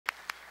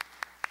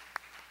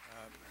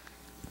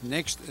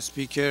Next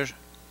speaker,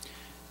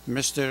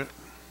 Mr.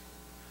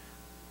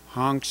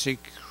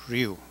 Hong-Sik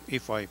Ryu,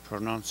 if I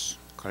pronounce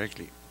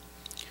correctly.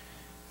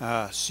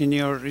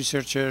 Senior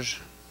Researcher,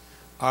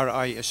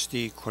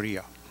 RISD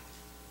Korea.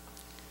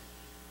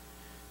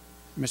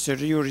 Mr.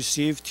 Ryu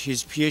received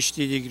his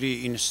PhD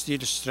degree in Steel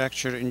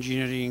Structure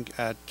Engineering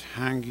at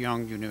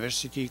Hanyang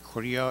University,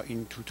 Korea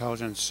in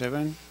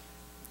 2007.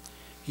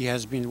 He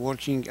has been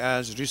working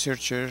as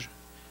researcher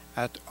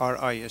at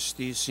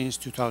RISD since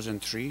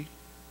 2003.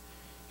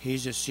 He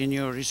is a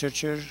senior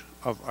researcher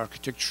of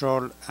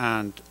Architectural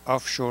and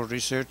Offshore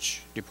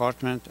Research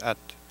Department at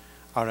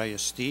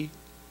RISD.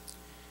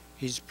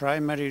 His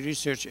primary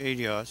research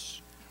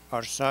areas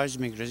are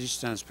seismic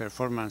resistance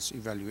performance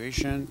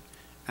evaluation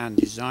and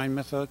design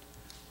method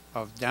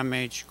of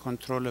damage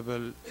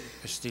controllable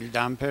steel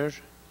damper,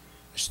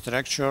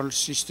 structural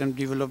system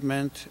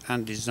development,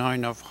 and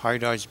design of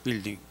high-rise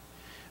building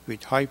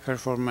with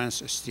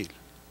high-performance steel.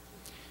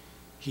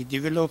 He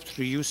developed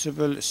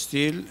reusable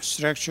steel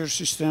structure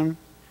system,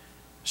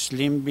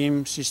 slim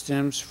beam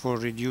systems for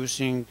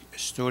reducing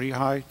story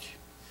height,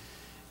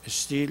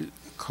 steel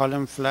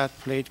column flat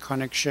plate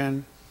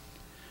connection,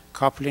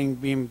 coupling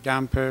beam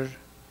damper,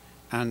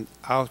 and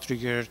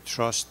outrigger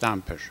truss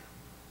damper,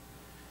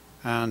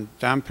 and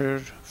damper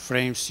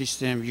frame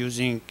system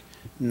using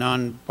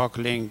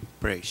non-buckling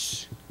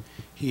brace.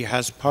 He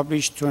has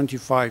published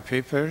 25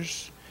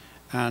 papers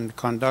and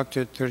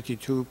conducted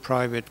 32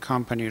 private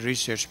company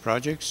research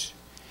projects.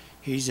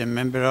 He is a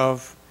member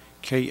of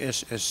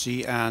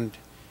KSSC and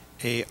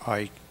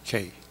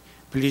AIK.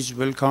 Please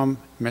welcome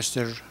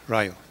Mr.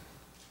 Ryu.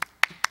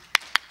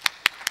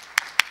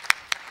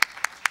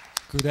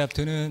 Good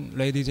afternoon,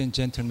 ladies and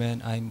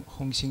gentlemen. I'm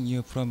Hong-Sik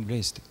Ryu from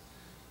RISD.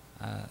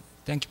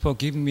 Thank you for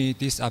giving me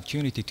this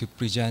opportunity to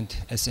present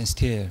SN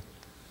Steel.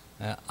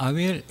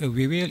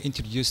 We will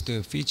introduce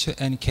the feature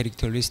and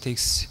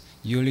characteristics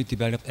newly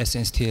developed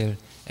SN Steel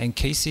and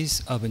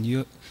cases of a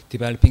new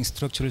developing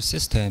structural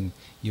system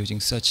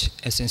using such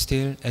SN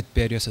Steel at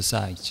various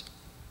sites.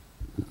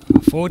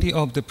 For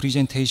the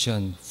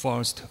presentation,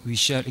 first we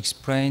shall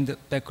explain the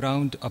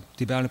background of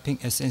developing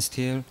SN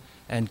Steel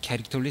and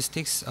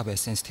characteristics of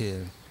SN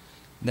Steel.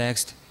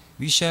 Next,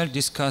 we shall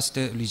discuss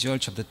the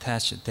results of the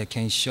test that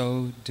can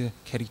show the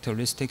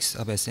characteristics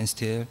of SN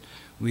Steel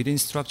within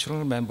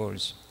structural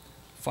members.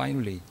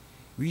 Finally,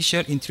 we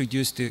shall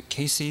introduce the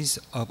cases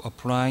of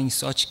applying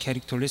such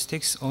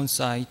characteristics on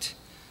site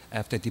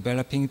after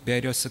developing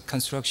various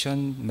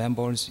construction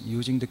members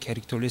using the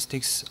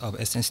characteristics of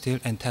SN Steel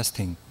and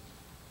testing.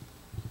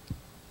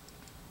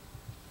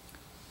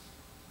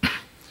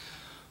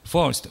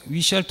 First,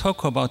 we shall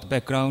talk about the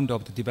background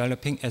of the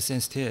developing SN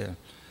Steel.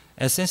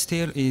 SN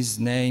Steel is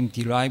name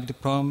derived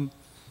from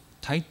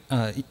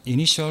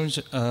initials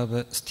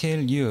of steel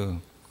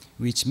U,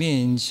 which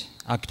means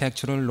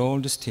architectural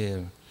rolled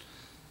steel.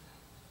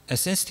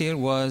 SN Steel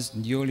was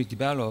newly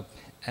developed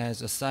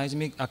as a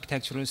seismic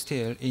architectural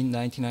steel in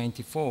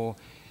 1994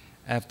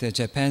 after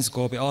Japan's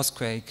Kobe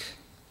earthquake.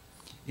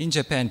 In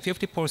Japan,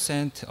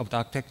 50% of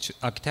the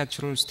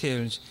architectural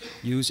steels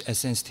use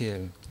SN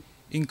Steel.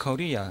 In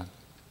Korea,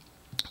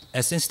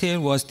 SN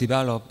Steel was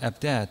developed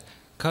after that.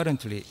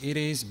 Currently, it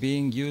is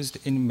being used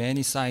in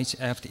many sites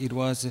after it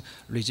was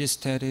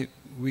registered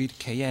with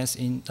KS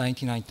in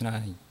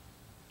 1999.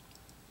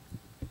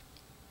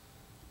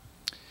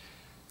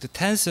 The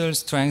tensile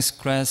strength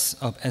class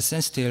of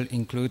SN Steel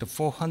include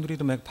 400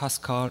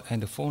 MPa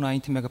and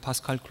 490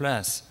 MPa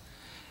class.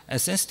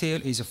 SN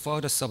Steel is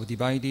further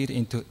subdivided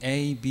into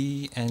A,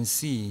 B, and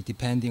C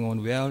depending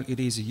on where it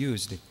is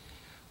used.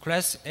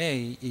 Class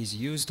A is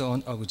used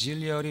on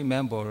auxiliary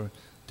members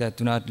that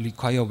do not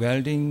require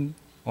welding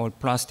or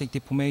plastic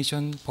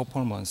deformation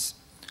performance.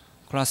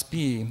 Class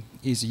B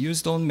is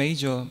used on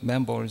major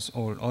members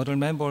or other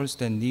members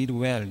that need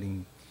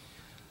welding.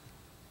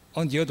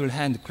 On the other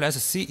hand, Class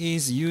C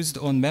is used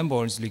on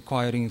members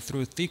requiring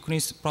through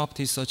thickness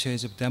properties such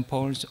as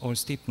dampers or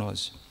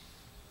stiffeners.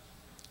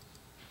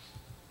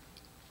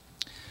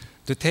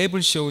 The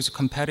table shows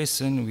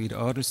comparison with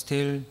other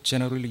steel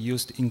generally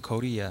used in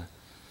Korea.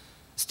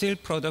 Steel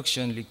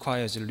production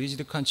requires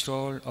rigid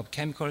control of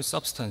chemical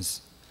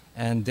substance,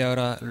 and there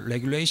are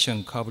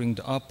regulations covering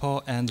the upper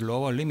and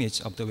lower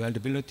limits of the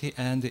weldability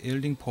and the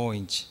yielding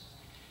points.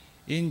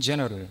 In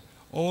general,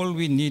 all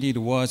we needed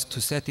was to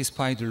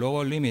satisfy the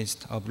lower limits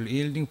of the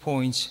yielding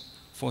points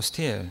for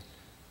steel.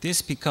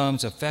 This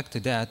becomes a factor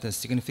that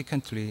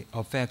significantly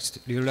affects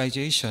the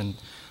realization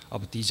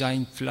of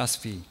design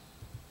philosophy.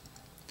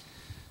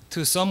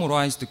 To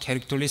summarize the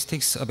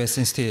characteristics of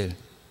SN Steel,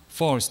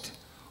 first,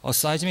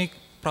 seismic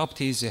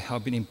properties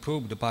have been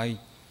improved by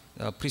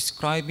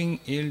prescribing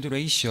yield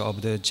ratio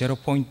of the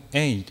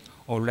 0.8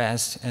 or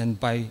less and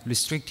by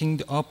restricting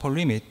the upper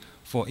limit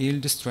for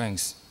yield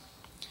strength.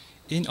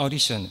 In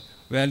addition,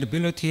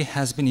 weldability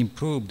has been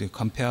improved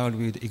compared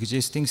with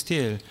existing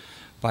steel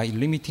by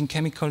limiting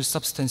chemical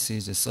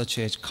substances such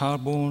as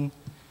carbon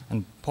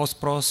and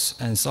phosphorus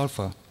and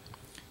sulfur.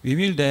 We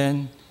will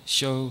then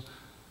show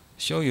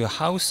you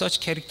how such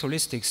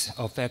characteristics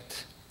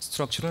affect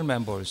structural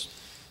members.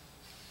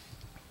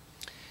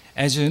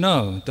 As you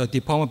know, the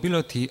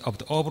deformability of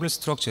the overall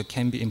structure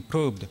can be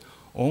improved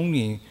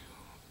only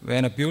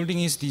when a building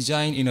is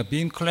designed in a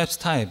beam collapse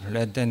type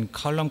rather than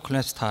column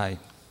collapse type.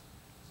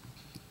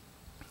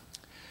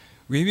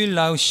 We will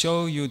now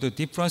show you the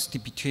difference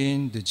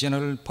between the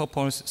general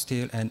purpose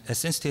steel and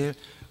SN steel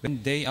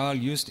when they are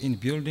used in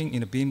building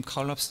in a beam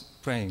collapse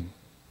frame.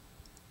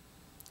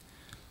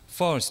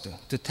 First,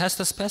 the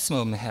test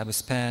specimen have a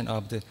span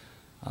of the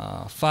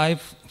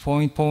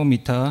 5.4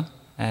 meter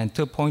and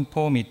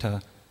 2.4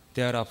 meter.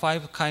 There are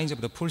 5 kinds of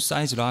the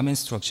full-size ramen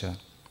structure.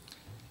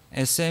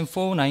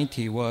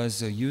 SM490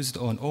 was used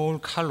on all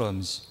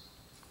columns,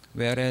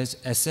 whereas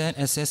SN,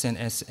 SS,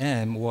 and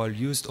SM were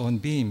used on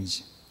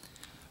beams.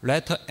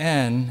 Letter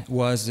N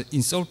was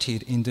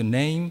inserted in the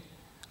name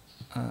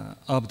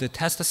of the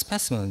test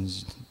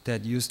specimens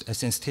that used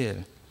SN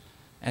steel,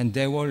 and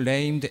they were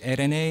named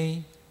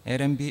RNA,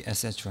 RMB,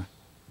 etc.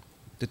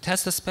 The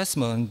test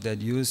specimens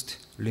that used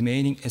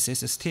remaining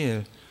SS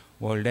steel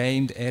were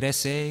named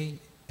RSA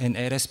and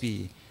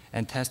RSB,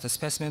 and test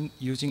specimen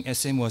using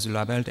SM was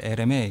labeled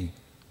RMA.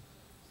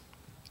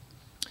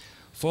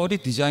 For the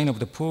design of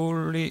the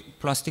fully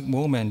plastic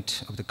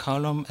moment of the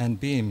column and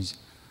beams,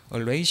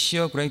 a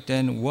ratio greater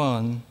than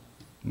 1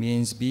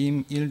 means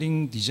beam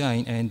yielding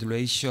design, and the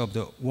ratio of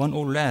the 1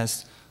 or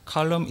less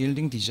column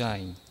yielding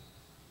design.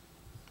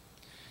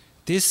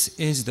 This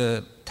is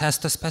the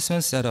test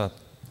specimen setup.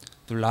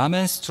 The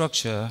ramen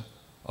structure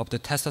of the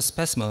test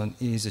specimen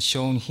is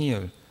shown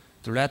here.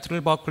 The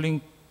lateral buckling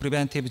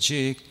preventive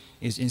jig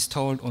is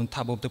installed on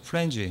top of the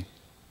flange.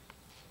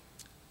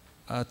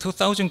 A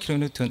 2000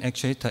 kN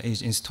actuator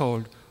is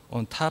installed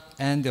on top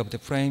end of the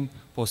frame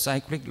for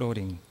cyclic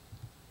loading.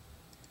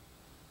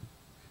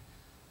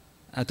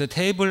 The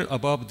table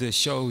above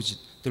shows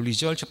the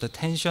results of the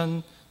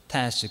tension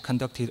test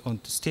conducted on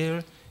the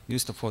steel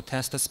used for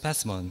test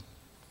specimen.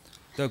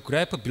 The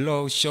graph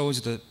below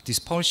shows the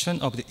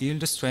dispersion of the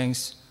yield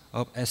strength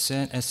of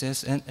SN,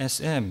 SS, and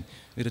SM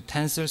with a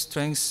tensile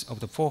strength of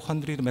the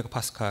 400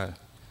 megapascal.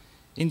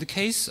 In the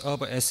case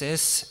of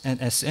SS and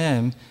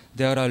SM,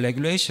 there are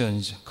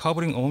regulations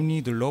covering only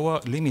the lower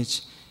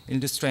limits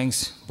yield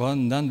strength, but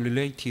not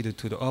related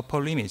to the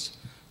upper limits.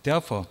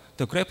 Therefore,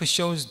 the graph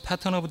shows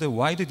pattern of the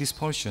wide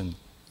dispersion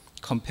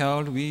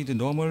compared with the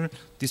normal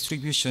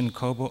distribution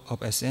curve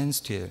of SN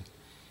steel.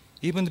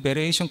 Even the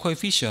variation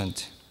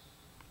coefficient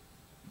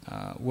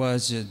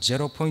was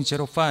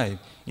 0.05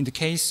 in the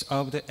case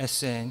of the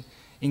SN,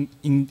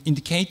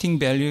 indicating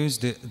values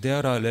that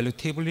there are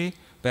relatively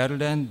better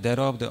than that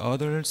of the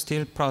other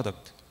steel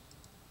product.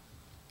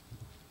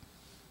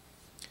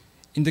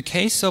 In the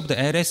case of the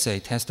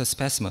RSA test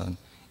specimen,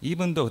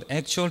 even though the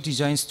actual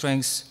design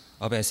strength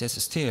of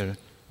SS steel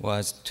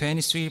was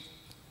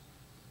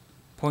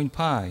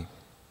 23.5,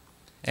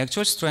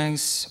 actual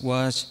strength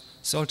was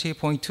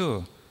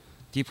 30.2.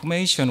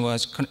 Deformation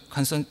was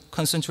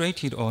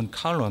concentrated on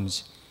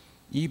columns,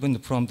 even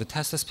from the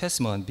test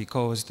specimen,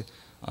 because the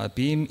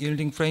beam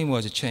yielding frame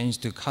was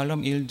changed to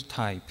column yield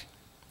type.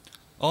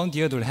 On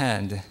the other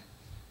hand,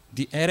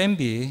 the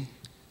RMB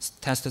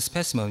test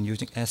specimen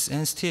using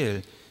SN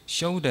steel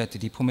showed that the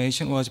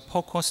deformation was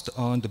focused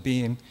on the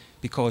beam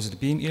because the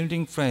beam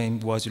yielding frame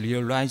was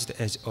realized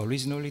as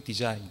originally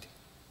designed.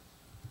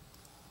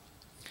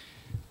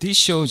 This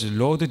shows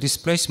load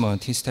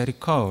displacement hysteretic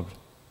curve.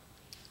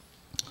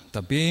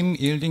 The beam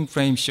yielding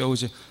frame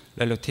shows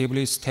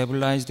relatively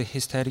stabilized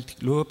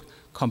hysteretic loop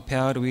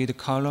compared with the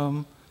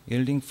column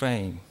yielding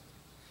frame.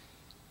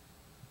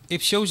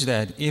 It shows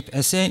that if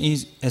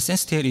SN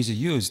steel is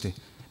used,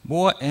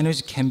 more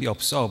energy can be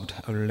absorbed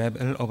at a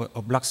level of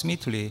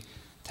approximately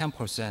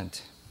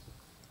 10%.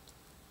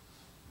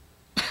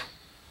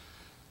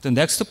 The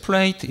next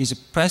plate is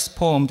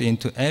press-formed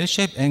into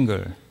L-shaped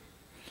angle,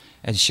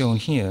 as shown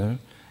here,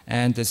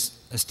 and the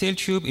steel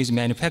tube is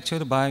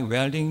manufactured by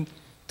welding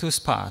to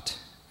spot.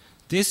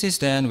 This is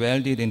then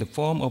welded in the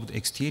form of the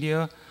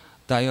exterior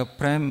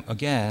diaphragm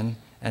again,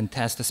 and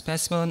test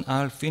specimens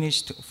are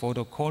finished for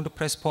the cold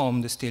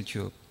press-formed steel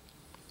tube.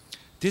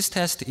 This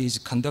test is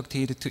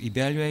conducted to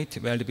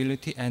evaluate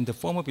weldability and the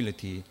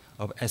formability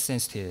of SN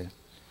steel.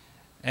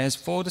 As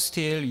for the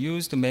steel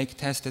used to make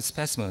test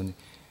specimen,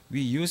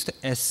 we used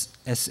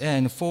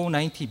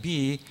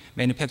SN490B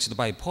manufactured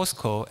by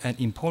POSCO and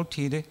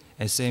imported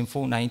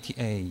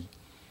SM490A.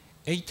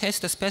 8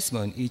 test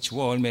specimens each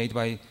were made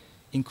by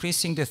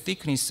increasing the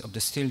thickness of the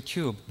steel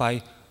tube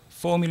by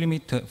 4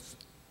 mm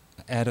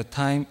at a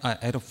time,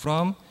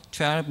 from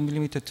 12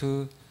 mm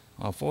to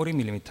 40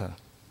 mm.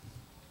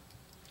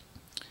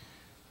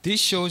 This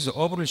shows the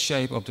overall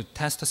shape of the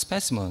test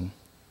specimen.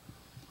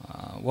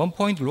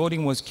 One-point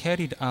loading was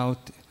carried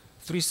out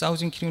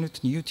 3,000 kN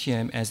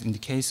UTM as in the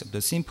case of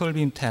the simple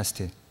beam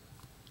test.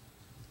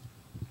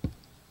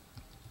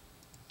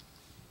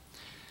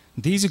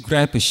 This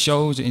graph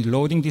shows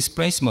loading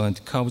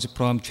displacement curves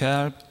from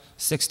 12,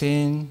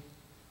 16,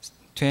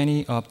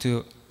 20 up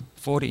to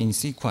 40 in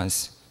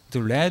sequence.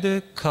 The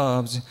red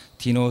curves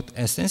denote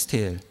SN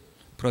steel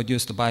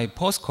produced by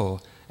POSCO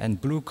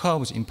and blue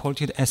curves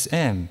imported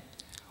SM.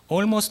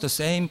 Almost the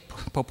same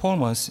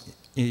performance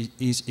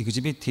is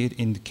exhibited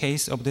in the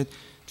case of the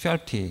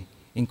 12T.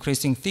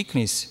 Increasing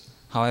thickness,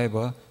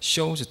 however,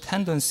 shows a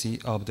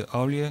tendency of the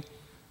earlier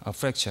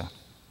fracture.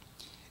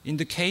 In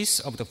the case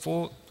of the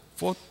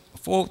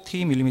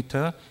 40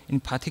 millimeter, in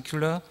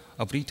particular,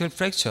 a brittle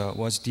fracture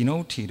was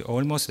denoted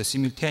almost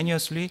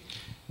simultaneously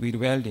with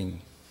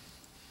welding.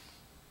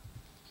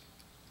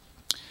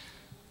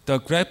 The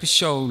graph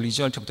shows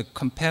result of the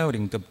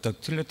comparing the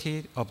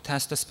ductility of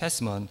test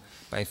specimen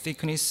by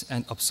thickness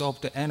and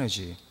absorbed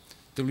energy.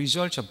 The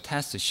results of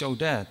tests show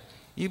that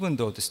even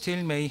though the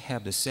steel may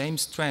have the same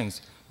strength,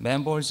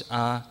 members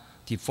are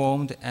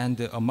deformed and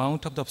the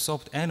amount of the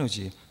absorbed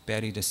energy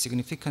varied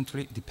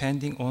significantly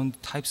depending on the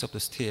types of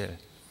the steel.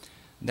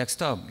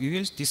 Next up, we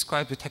will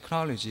describe the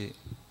technology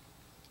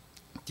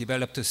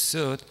developed to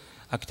suit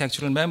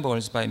architectural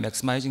members by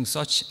maximizing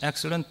such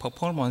excellent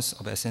performance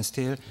of SN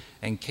steel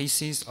and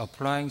cases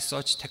applying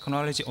such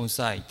technology on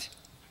site.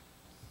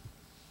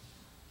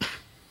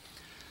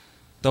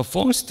 The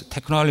first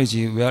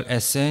technology where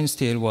SN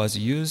steel was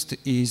used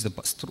is the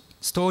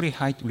story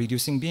height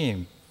reducing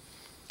beam.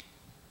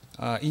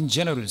 In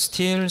general,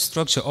 steel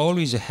structure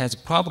always has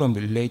problems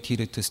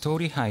related to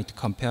story height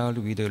compared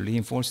with the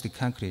reinforced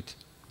concrete.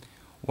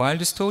 While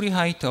the story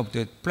height of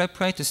the flat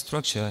plate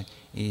structure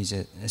is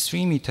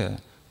 3 meters,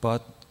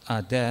 but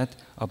that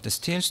of the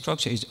steel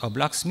structure is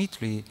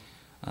approximately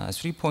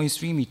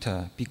 3.3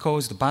 meters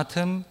because the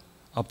bottom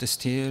of the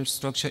steel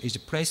structure is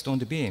placed on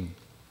the beam.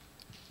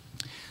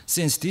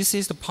 Since this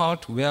is the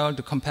part where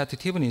the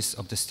competitiveness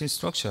of the steel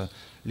structure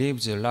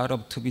leaves a lot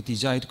of to be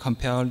desired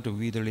compared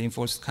with the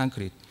reinforced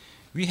concrete,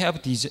 we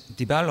have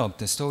developed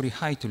the story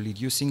height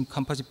reducing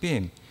composite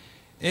beam.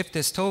 If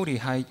the story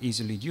height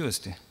is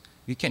reduced,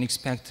 we can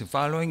expect the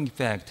following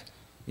effect: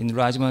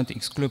 enlargement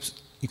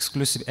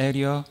exclusive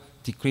area,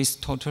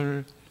 decreased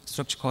total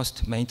structure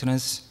cost,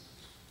 maintenance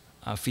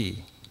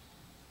fee,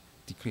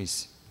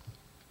 decrease.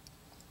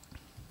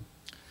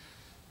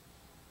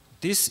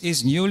 This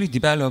is newly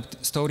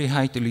developed story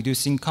height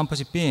reducing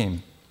composite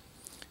beam.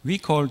 We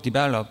call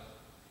developed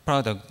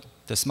product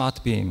the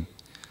smart beam.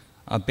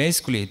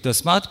 Basically, the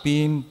smart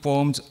beam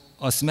forms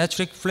a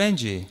symmetric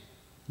flange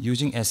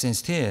using SN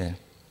steel.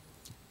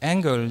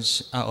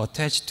 Angles are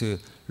attached to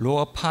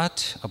lower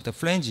part of the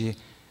flange,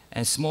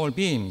 and small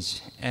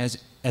beams,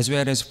 as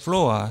well as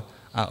floor,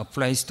 are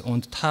placed on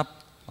the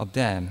top of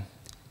them.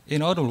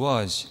 In other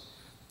words,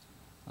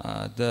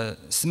 the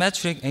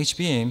symmetric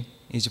H-beam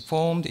is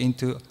formed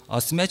into a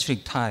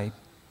symmetric type,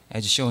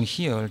 as shown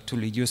here, to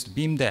reduce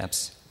beam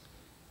depth.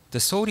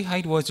 The story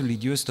height was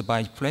reduced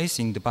by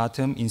placing the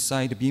bottom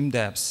inside the beam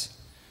depth.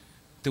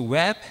 The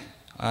web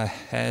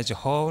has a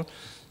hole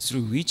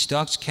through which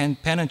ducts can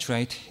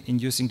penetrate,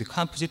 inducing the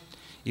composite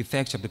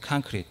effect of the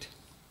concrete.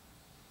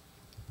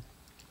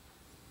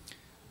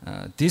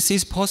 This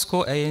is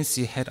POSCO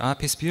ANC head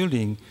office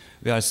building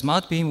where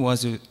smart beam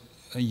was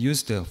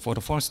used for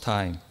the first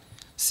time.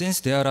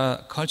 Since there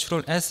are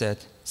cultural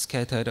assets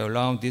scattered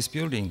around this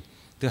building,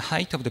 the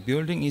height of the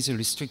building is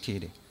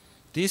restricted.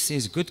 This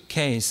is a good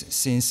case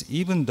since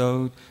even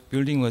though the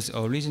building was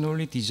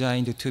originally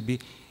designed to be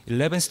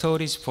 11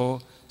 stories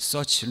for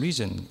such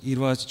reason, it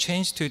was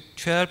changed to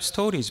 12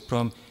 stories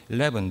from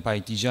 11 by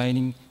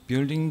designing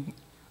building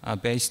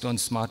based on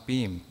smart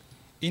beam.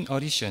 In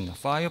addition,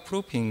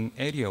 fireproofing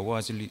area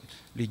was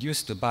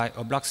reduced by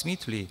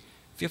approximately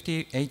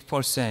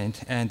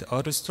 58% and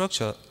other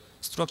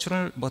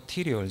structural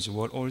materials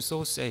were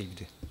also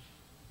saved.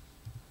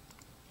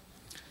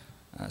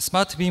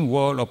 Smart beam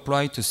wall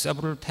applied to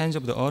several tens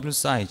of the other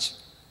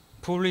sites,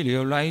 fully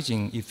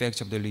realizing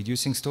effects of the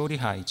reducing story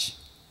height.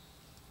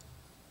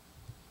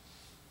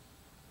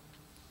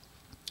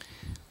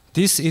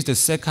 This is the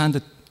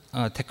second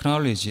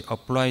technology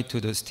applied to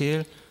the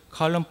steel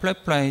column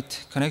flat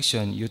plate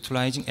connection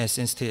utilizing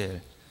SN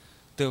steel.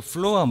 The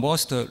floor of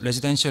most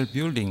residential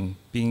building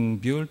being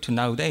built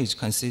nowadays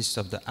consists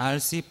of the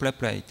RC flat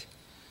plate.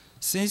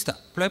 Since the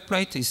flat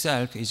plate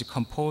itself is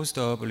composed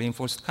of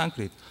reinforced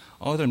concrete,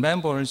 other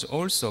members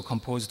also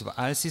composed of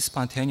RC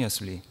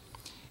spontaneously.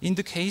 In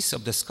the case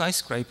of the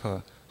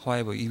skyscraper,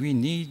 however, we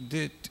need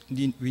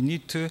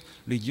to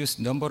reduce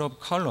number of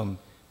columns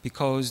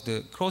because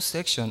the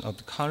cross-section of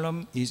the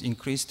column is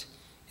increased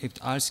if the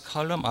RC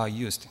columns are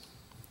used.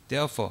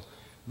 Therefore,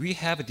 we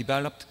have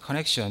developed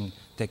connection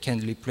that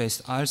can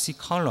replace RC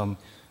column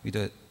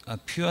with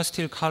pure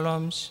steel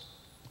columns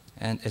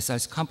and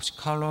SRC composite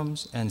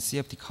columns and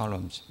CFT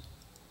columns.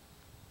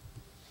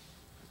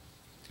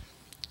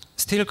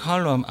 Steel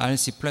column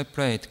RC flat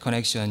plate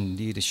connection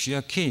need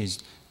shear keys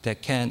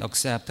that can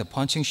accept the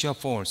punching shear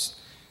force.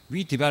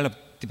 We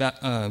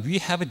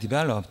have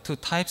developed two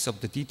types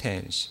of the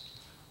details.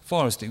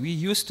 First, we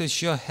used the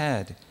shear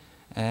head,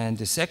 and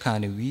the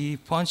second, we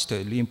punched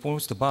the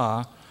reinforced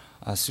bar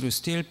through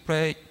steel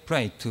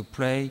plate to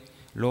play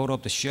load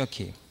of the shear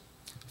key.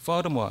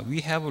 Furthermore,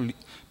 we have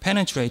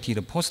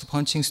penetrated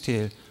post-punching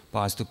steel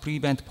bars to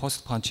prevent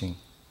post-punching.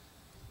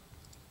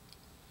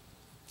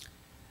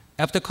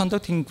 After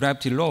conducting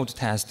gravity load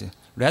test,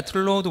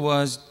 lateral load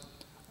was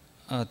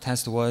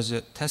test was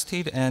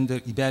tested and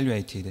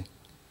evaluated.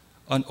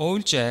 An oil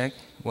jack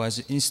was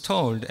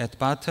installed at the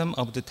bottom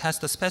of the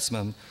test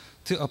specimen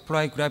to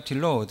apply gravity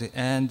load,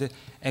 and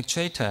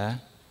actuator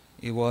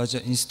was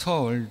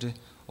installed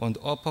on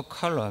the upper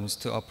columns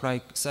to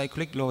apply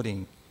cyclic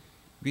loading.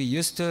 We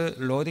used the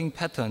loading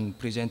pattern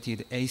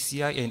presented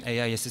ACI and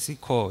AISC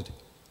code.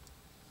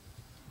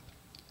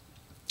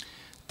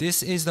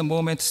 This is the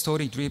moment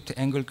story drift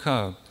angle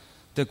curve.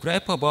 The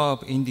graph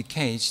above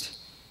indicates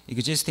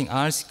existing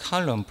RC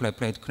column flat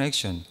plate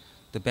connection,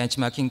 the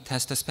benchmarking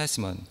test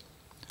specimen.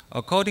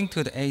 According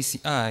to the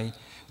ACI,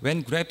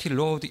 when gravity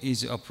load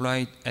is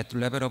applied at the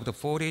level of the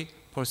 40%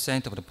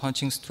 of the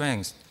punching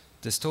strength,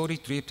 the story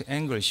drift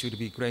angle should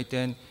be greater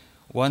than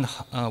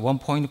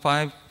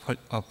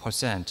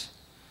 1.5%.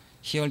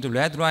 Here, the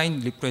red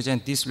line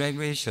represents this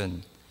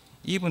regulation.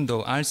 Even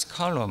though RC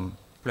column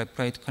flat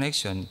plate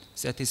connection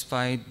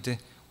satisfied the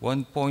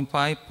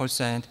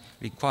 1.5%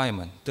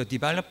 requirement, the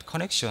developed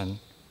connection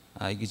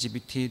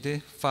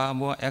exhibited far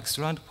more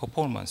excellent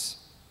performance.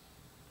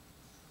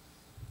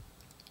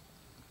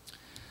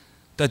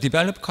 The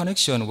developed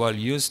connection was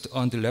used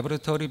on the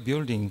laboratory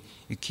building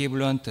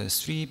equivalent to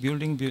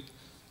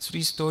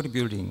three-story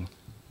building.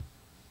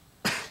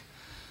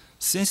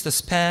 Since the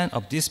span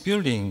of this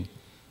building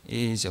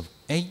is of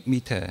 8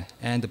 meters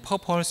and the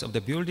purpose of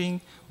the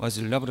building was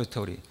a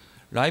laboratory,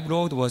 live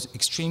load was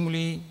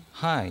extremely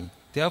high.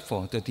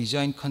 Therefore, the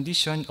design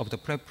conditions of the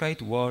flat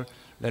plate were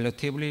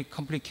relatively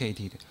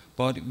complicated,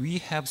 but we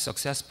have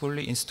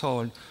successfully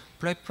installed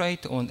flat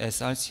plate on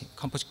SRC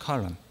composite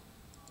column.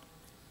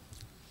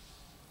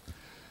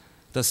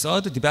 The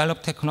third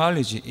developed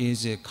technology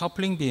is a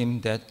coupling beam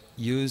that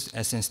uses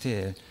SN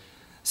steel.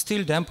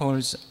 Steel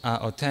dampers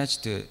are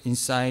attached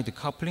inside the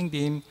coupling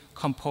beam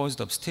composed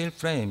of steel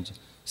frames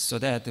so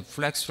that the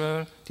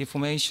flexural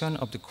deformation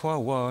of the core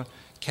wall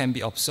can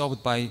be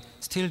absorbed by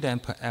steel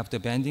damper after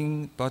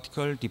bending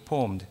vertical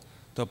deformed.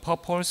 The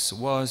purpose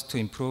was to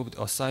improve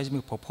the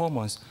seismic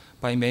performance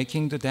by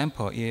making the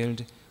damper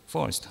yield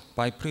first,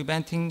 by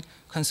preventing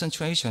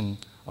concentration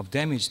of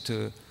damage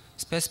to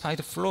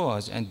specified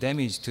floors and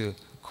damage to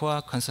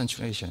core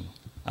connection.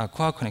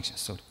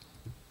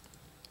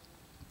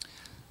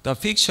 The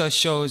picture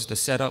shows the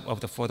setup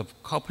for the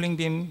coupling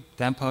beam,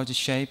 damper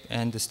shape,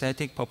 and the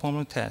static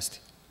performance test.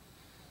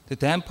 The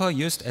damper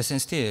used SN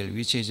steel,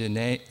 which is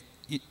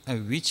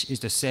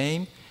the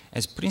same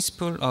as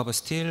principle of a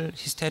steel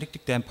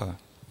hysteretic damper.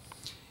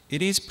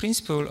 It is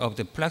principle of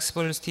the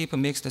flexible stiff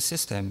mixed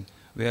system,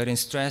 wherein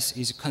stress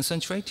is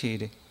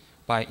concentrated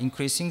by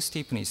increasing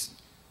stiffness.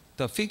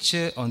 The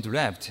picture on the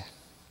left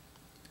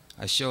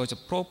shows a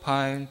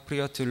profile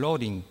prior to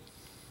loading,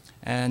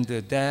 and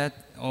that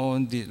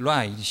on the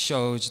right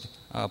shows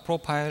a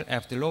profile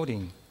after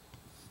loading.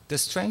 The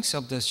strength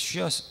of the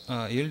shear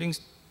yielding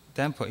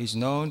damper is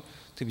known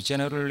to be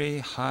generally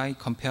high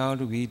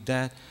compared with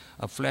that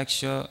of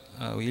flexure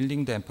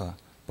yielding damper,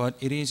 but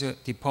it is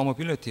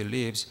deformability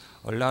leaves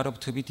a lot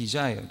to be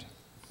desired.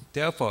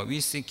 Therefore, we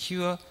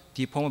secure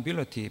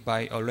deformability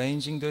by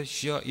arranging the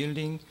shear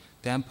yielding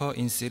damper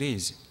in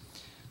series.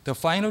 The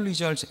final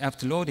results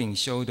after loading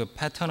show the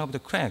pattern of the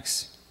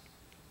cracks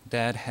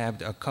that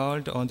have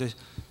occurred on the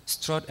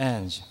strut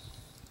edge.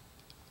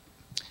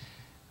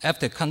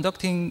 After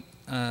conducting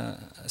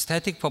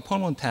static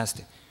performance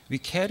test, we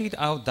carried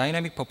out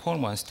dynamic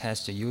performance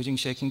tests using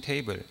shaking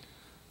table.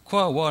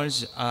 Core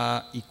walls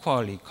are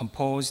equally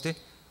composed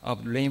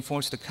of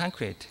reinforced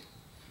concrete.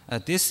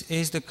 This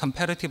is the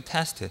comparative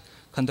test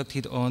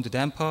conducted on the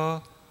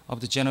damper of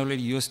the generally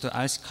used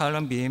RC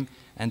column beam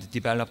and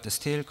developed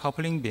steel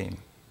coupling beam.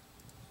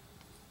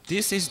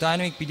 This is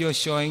dynamic video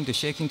showing the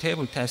shaking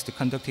table test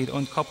conducted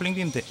on coupling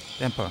beam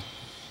damper.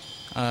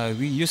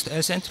 We used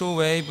eccentric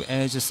wave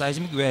as a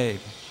seismic wave.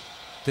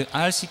 The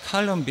RC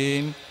column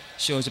beam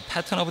shows a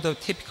pattern of the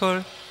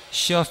typical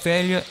shear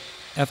failure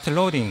after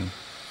loading.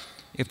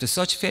 If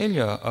such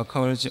failure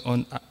occurs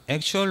on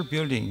actual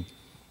building,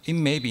 it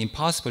may be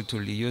impossible to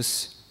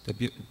reuse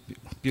the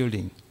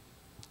building.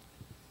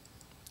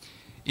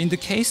 In the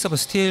case of a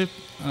steel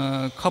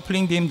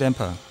coupling beam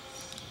damper,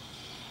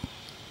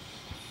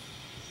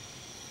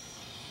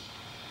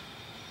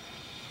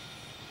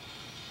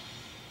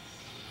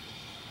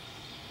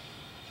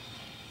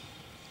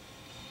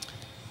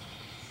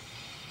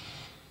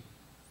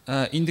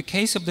 in the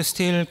case of the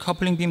steel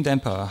coupling beam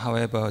damper,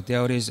 however,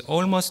 there is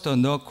almost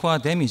no core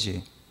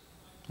damage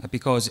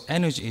because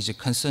energy is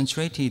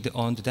concentrated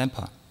on the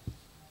damper.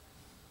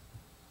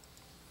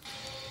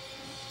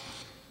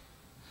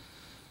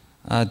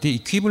 The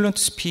equivalent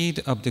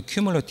speed of the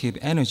cumulative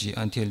energy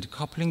until the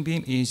coupling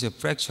beam is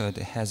fractured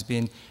has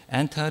been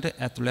entered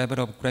at the level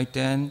of greater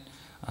than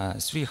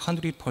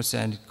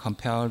 300%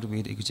 compared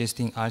with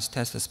existing RC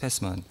test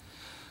specimen.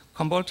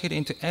 Converted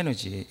into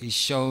energy, it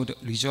showed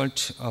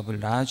result of a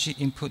large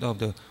input of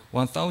the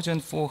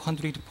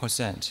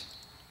 1,400%.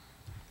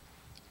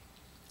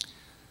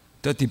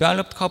 The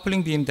developed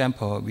coupling beam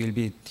damper will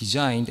be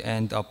designed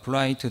and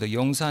applied to the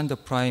Yongsan, the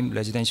prime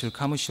residential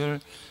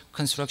commercial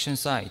construction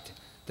site.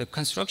 The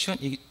construction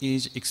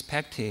is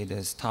expected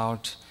to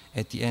start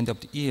at the end of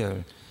the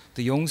year.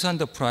 The Yongsan,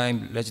 the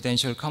prime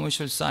residential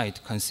commercial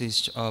site,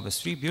 consists of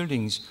 3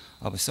 buildings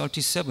of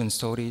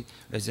 37-story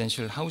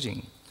residential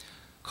housing.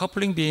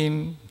 Coupling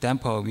beam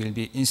damper will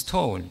be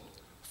installed,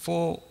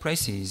 4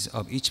 presses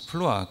of each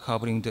floor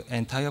covering the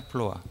entire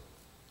floor.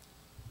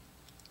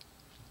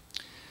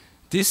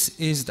 This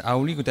is the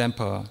Auligo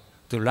damper,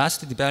 the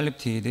last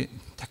developed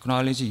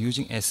technology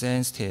using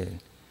SN steel.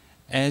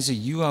 As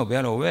you are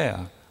well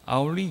aware,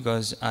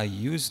 Auligos are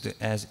used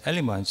as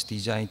elements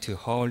designed to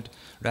hold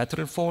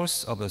lateral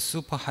force of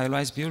super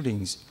high-rise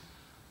buildings.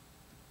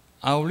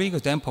 Auligo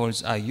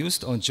dampers are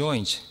used on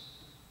joints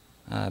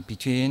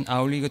between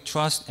Auligo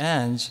truss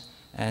ends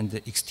and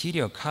the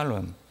exterior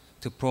column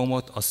to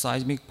promote a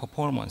seismic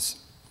performance.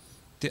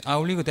 The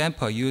Auligo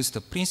damper used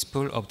the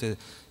principle of the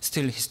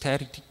steel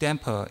hysteretic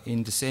damper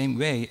in the same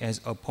way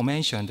as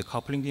aforementioned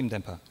coupling beam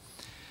damper.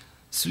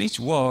 Slit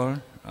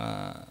wall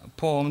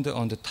formed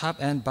on the top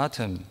and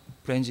bottom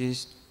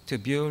flanges to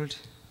build,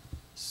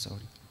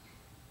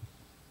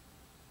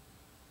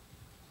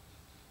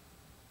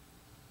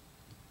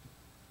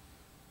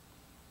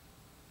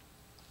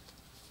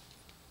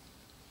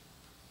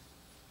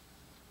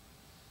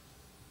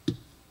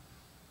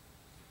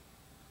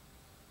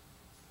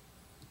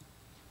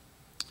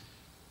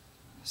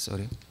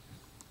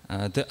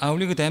 the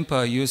Auligo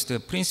damper used the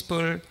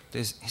principle, the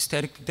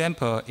hysteric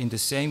damper, in the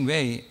same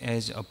way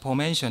as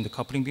aforementioned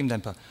coupling beam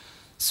damper.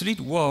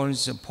 Slit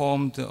walls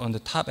formed on the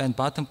top and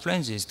bottom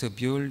flanges to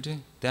build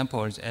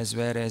dampers, as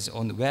well as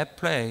on web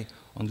play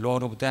on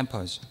load of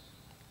dampers.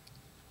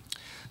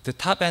 The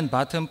top and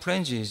bottom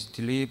flanges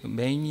deliver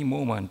mainly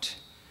moment,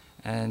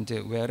 and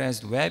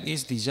whereas the web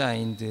is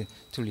designed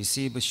to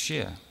receive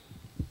shear.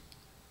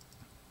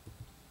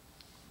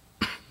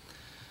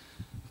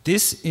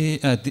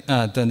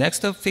 The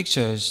next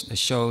pictures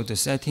show the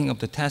setting of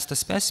the test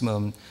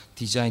specimen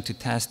designed to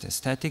test the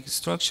static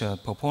structure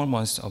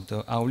performance of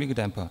the Auligo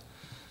damper.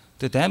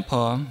 The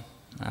damper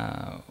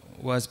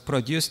was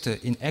produced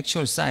in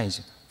actual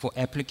size for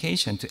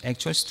application to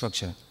actual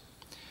structure.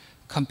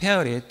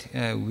 Compare it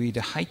with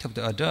the height of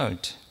the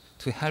adult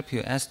to help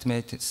you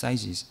estimate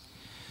sizes.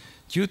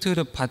 Due to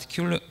the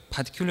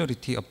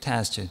particularity of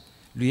test,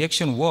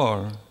 reaction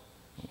wall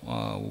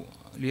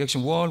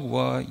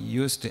were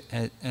used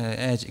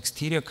as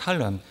exterior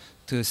column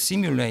to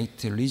simulate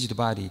the rigid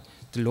body.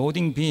 The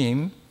loading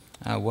beam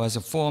was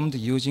formed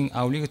using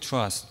Auligo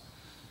truss.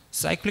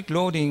 Cyclic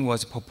loading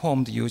was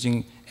performed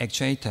using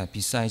actuator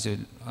besides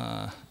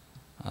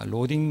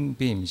loading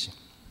beams.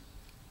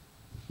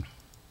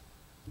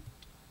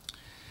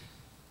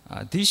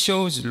 This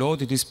shows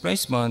load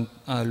displacement,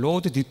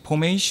 load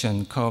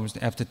deformation curves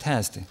after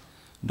test.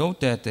 Note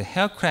that the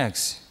hair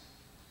cracks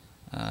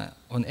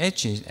on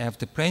edges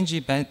after flange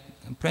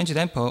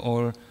damper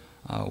or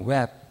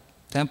web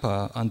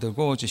damper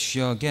undergoes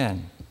shear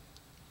again.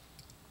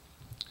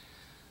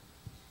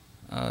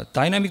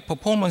 Dynamic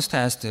performance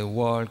tests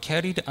were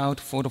carried out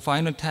for the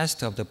final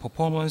test of the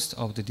performance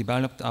of the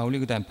developed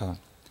Auligo damper.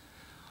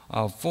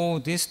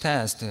 For this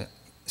test,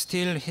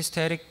 steel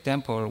hysteric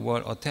damper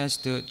were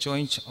attached to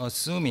joints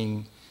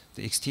assuming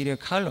the exterior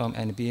column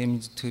and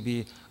beams to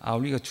be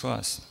Auligo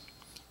truss.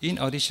 In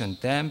addition,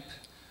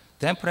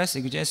 damp-press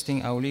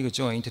existing Auligo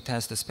joint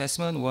test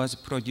specimen was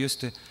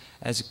produced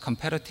as a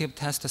comparative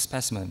test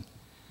specimen.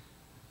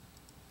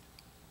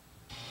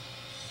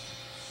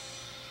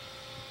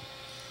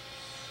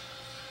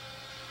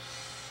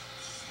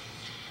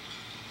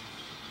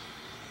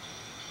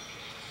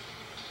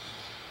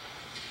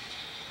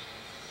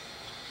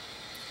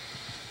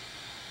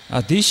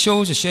 This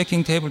shows a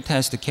shaking table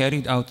test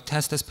carried out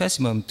test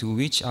specimen to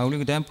which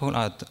Auligo damper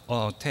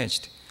are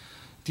attached.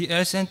 The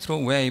El Centro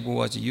wave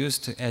was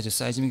used as a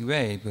seismic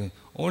wave.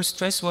 All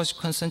stress was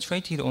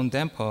concentrated on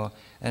damper,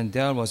 and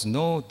there was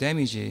no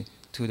damage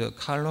to the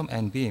column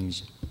and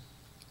beams.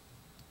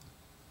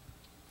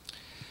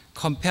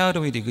 Compared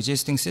with the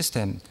existing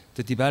system,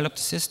 the developed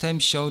system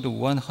showed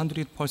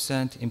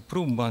 100%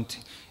 improvement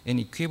in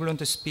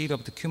equivalent speed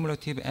of the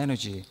cumulative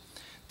energy.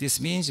 This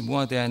means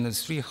more than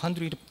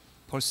 300%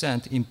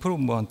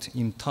 improvement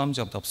in terms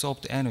of the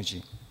absorbed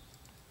energy.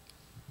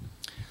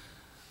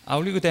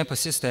 Auligo damper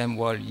system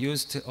were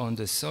used on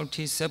the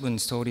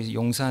 37-story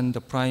Yongsan, the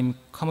prime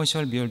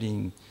commercial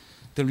building.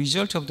 The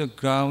result of the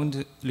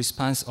ground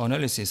response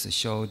analysis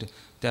showed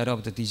that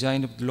of the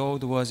design of the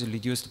load was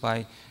reduced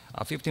by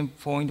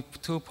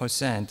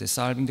 15.2%,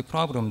 solving the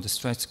problem, the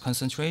stress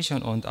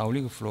concentration on the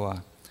Auligo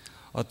floor.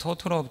 A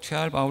total of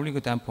 12 Auligo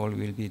damper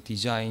will be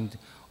designed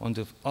on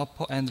the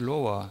upper and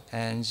lower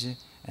ends,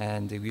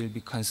 and they will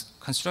be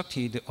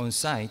constructed on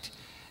site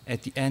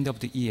at the end of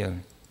the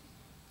year.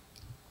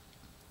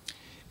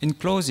 In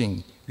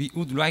closing, we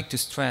would like to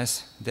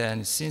stress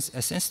that since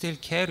SN steel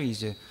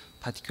carries a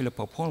particular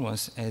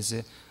performance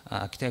as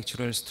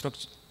architectural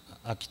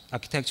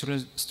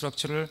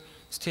structural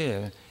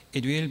steel,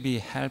 it will be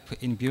help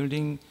in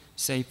building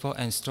safer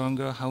and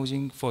stronger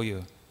housing for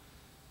you.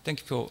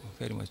 Thank you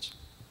very much.